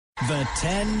The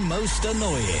 10 most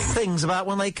annoying things about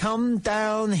when they come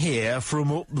down here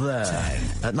from up there. 10.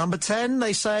 At number 10,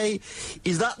 they say,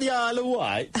 "Is that the Isle of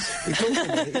Wight?" We talked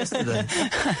about it yesterday.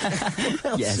 What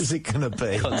else Yes. is it going to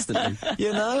be? Constantly.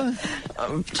 You know?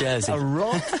 Jersey. A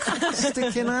rock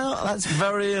sticking out? That's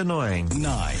very annoying.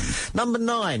 9. Number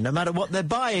 9, no matter what they're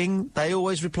buying, they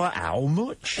always reply, "How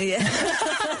much?" Yeah.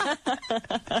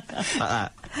 Like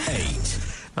that. 8.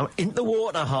 Now, in the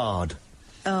water hard.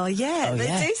 Oh, yeah, they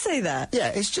do say that. Yeah,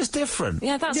 it's just different.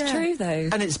 Yeah, that's true, though.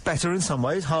 And it's better in some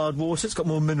ways. Hard water, it's got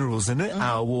more minerals in it,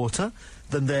 our water,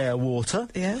 than their water.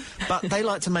 Yeah. But they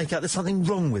like to make out there's something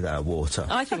wrong with our water.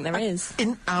 I think there is.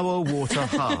 In our water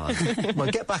hard. Well,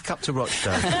 get back up to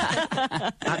Rochdale.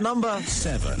 At number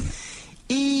 7.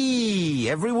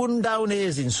 Everyone down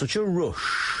here's in such a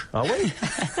rush. Are we?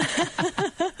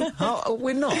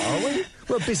 We're not, are we?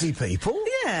 We're busy people.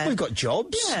 Yeah. We've got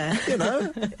jobs. Yeah. You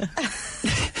know.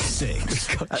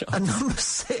 6. And number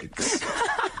 6.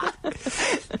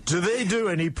 Do they do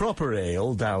any proper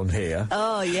ale down here?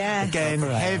 Oh, yeah. Again,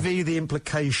 heavy the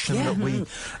implication that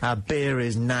our beer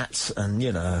is nats and,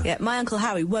 you know. Yeah, my Uncle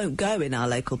Harry won't go in our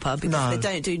local pub because No. they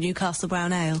don't do Newcastle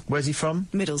Brown Ale. Where's he from?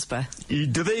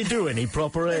 Middlesbrough. Do they do any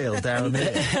proper ale down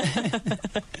here?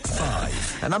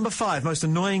 5. And number 5, most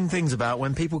annoying things about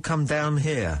when people come down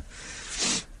here.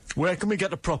 Where can we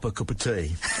get a proper cup of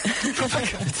tea?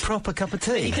 Proper cup of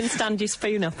tea? You can stand your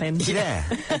spoon up in. Yeah,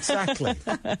 exactly.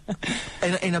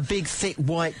 in a big, thick,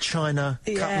 white china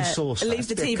cut and saucer. Leave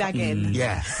the tea bag in.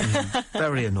 Yeah.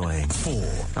 Very annoying. 4.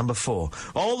 Number 4.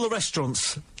 All the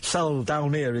restaurants sell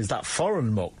down here is that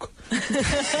foreign muck.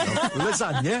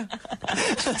 Lasagna.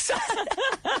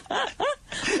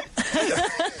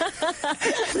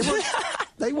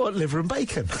 They want liver and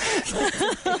bacon.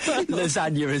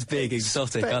 Lasagna is big,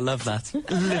 exotic. I love that.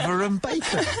 Liver and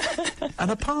bacon. And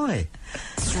a pie.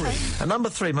 3. And number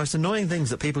 3, most annoying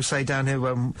things that people say down here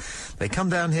when they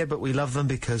come down here, but we love them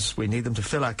because we need them to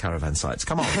fill our caravan sites.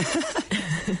 Come on.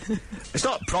 It's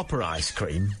not proper ice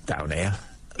cream down here.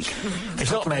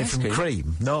 It's not made from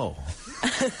cream, no.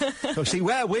 So see,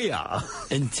 where we are,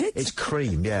 In tits? it's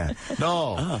cream, yeah.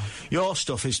 No, your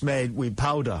stuff is made with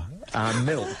powder and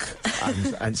milk,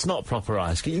 and it's not proper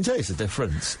ice cream. You can taste the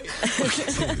difference.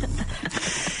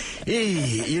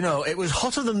 You know, it was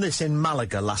hotter than this in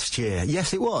Malaga last year.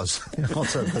 Yes, it was.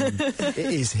 Hotter than it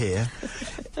is here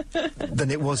than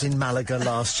it was in Malaga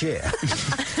last year.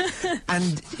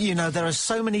 And, you know, there are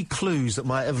so many clues that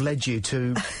might have led you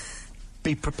to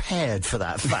be prepared for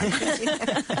that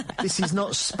fact. This is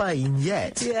not Spain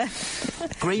yet. Yeah.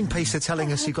 Greenpeace are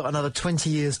telling us you've got another 20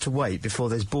 years to wait before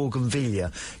there's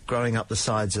bougainvillea growing up the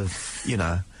sides of, you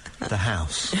know, the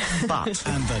house. But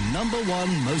And the number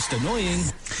 1 most annoying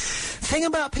thing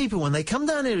about people when they come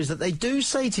down here is that they do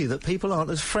say to you that people aren't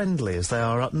as friendly as they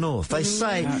are up north. They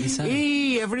say,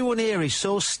 everyone here is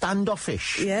so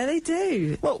standoffish. Yeah, they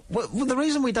do. Well, the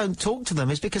reason we don't talk to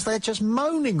them is because they're just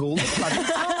moaning all the bloody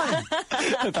time.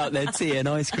 About their tea and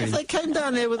ice cream. If they came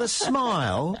down here with a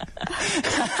smile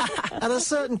and a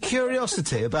certain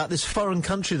curiosity about this foreign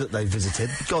country that they visited,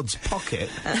 God's pocket,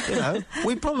 you know,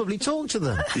 we'd probably talk to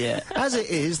them. Yeah. As it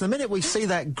is, the minute we see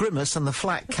that grimace and the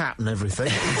flat cap and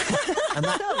everything, and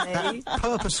that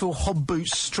purposeful hob boot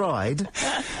stride,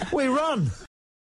 we run.